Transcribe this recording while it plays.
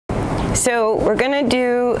So we're going to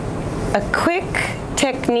do a quick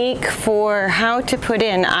technique for how to put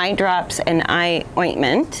in eye drops and eye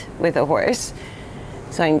ointment with a horse.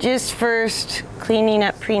 So I'm just first cleaning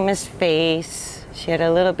up Prima's face. She had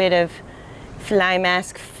a little bit of fly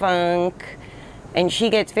mask funk, and she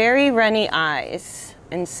gets very runny eyes.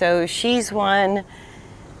 And so she's one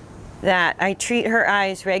that I treat her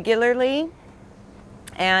eyes regularly.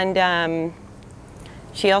 And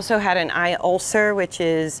she also had an eye ulcer, which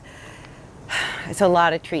is, it's a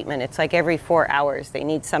lot of treatment. It's like every 4 hours they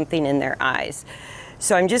need something in their eyes.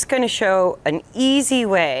 So I'm just going to show an easy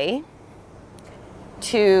way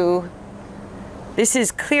to, this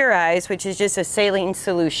is Clear Eyes, which is just a saline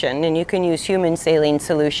solution, and you can use human saline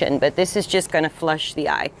solution, but this is just going to flush the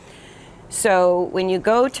eye. So when you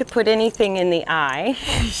go to put anything in the eye,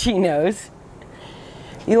 she knows,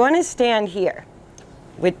 you want to stand here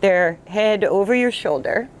with their head over your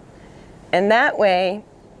shoulder, and that way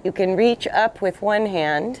you can reach up with one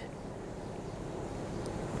hand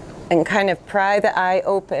and kind of pry the eye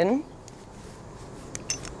open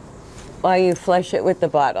while you flush it with the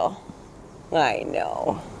bottle. I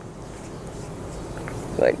know.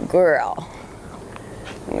 Good girl.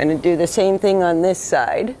 I'm going to do the same thing on this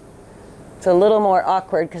side. It's a little more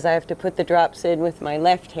awkward because I have to put the drops in with my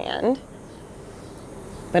left hand.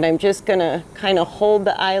 But I'm just going to kind of hold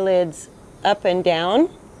the eyelids up and down.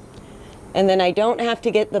 And then I don't have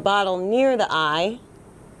to get the bottle near the eye.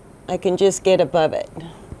 I can just get above it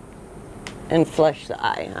and flush the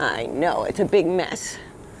eye. I know, it's a big mess.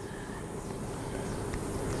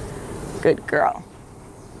 Good girl.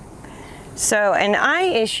 So in eye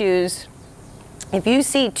issues, if you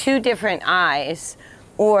see two different eyes,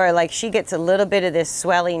 or like she gets a little bit of this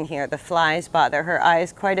swelling here, the flies bother her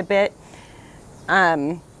eyes quite a bit.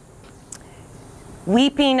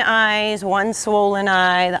 Weeping eyes, one swollen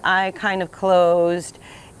eye, the eye kind of closed.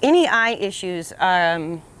 Any eye issues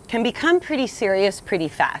can become pretty serious pretty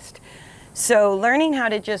fast. So learning how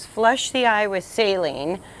to just flush the eye with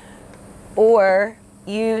saline, or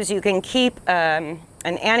you can keep an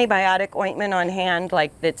antibiotic ointment on hand,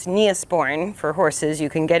 like that's Neosporin for horses. You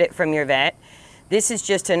can get it from your vet. This is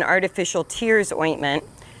just an artificial tears ointment,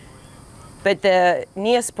 but the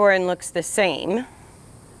Neosporin looks the same,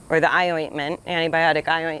 or the eye ointment, antibiotic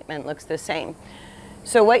eye ointment looks the same.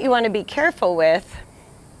 So what you want to be careful with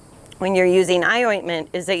when you're using eye ointment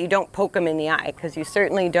is that you don't poke them in the eye, because you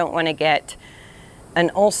certainly don't want to get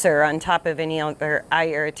an ulcer on top of any other eye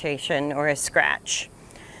irritation or a scratch.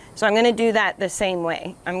 So I'm going to do that the same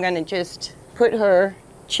way. I'm going to just put her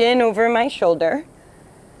chin over my shoulder,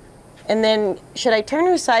 and then should I turn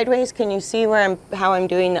her sideways? Can you see where how I'm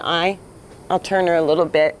doing the eye? I'll turn her a little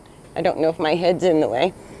bit. I don't know if my head's in the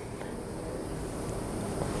way.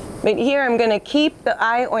 But here I'm going to keep the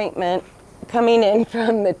eye ointment coming in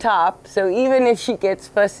from the top, so even if she gets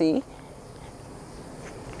fussy,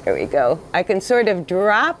 there we go, I can sort of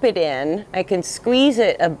drop it in. I can squeeze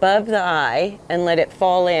it above the eye and let it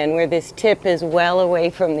fall in where this tip is well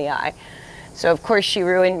away from the eye. So of course she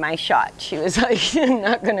ruined my shot. She was like, I'm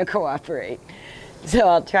not going to cooperate. So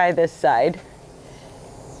I'll try this side.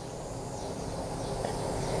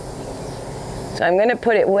 So I'm going to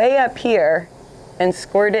put it way up here and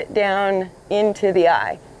squirt it down into the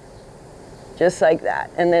eye, just like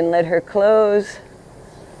that, and then let her close.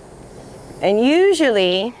 And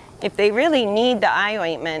usually, if they really need the eye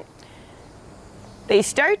ointment, they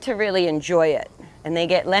start to really enjoy it, and they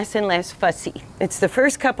get less and less fussy. It's the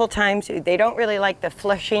first couple times, they don't really like the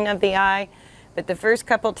flushing of the eye, but the first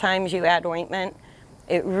couple times you add ointment,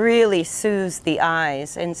 it really soothes the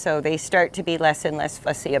eyes, and so they start to be less and less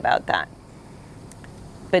fussy about that.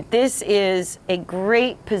 But this is a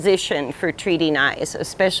great position for treating eyes,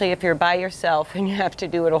 especially if you're by yourself and you have to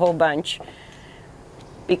do it a whole bunch.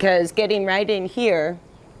 Because getting right in here,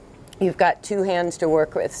 you've got two hands to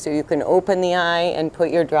work with. So you can open the eye and put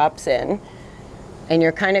your drops in. And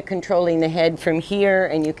you're kind of controlling the head from here,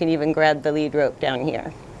 and you can even grab the lead rope down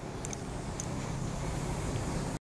here.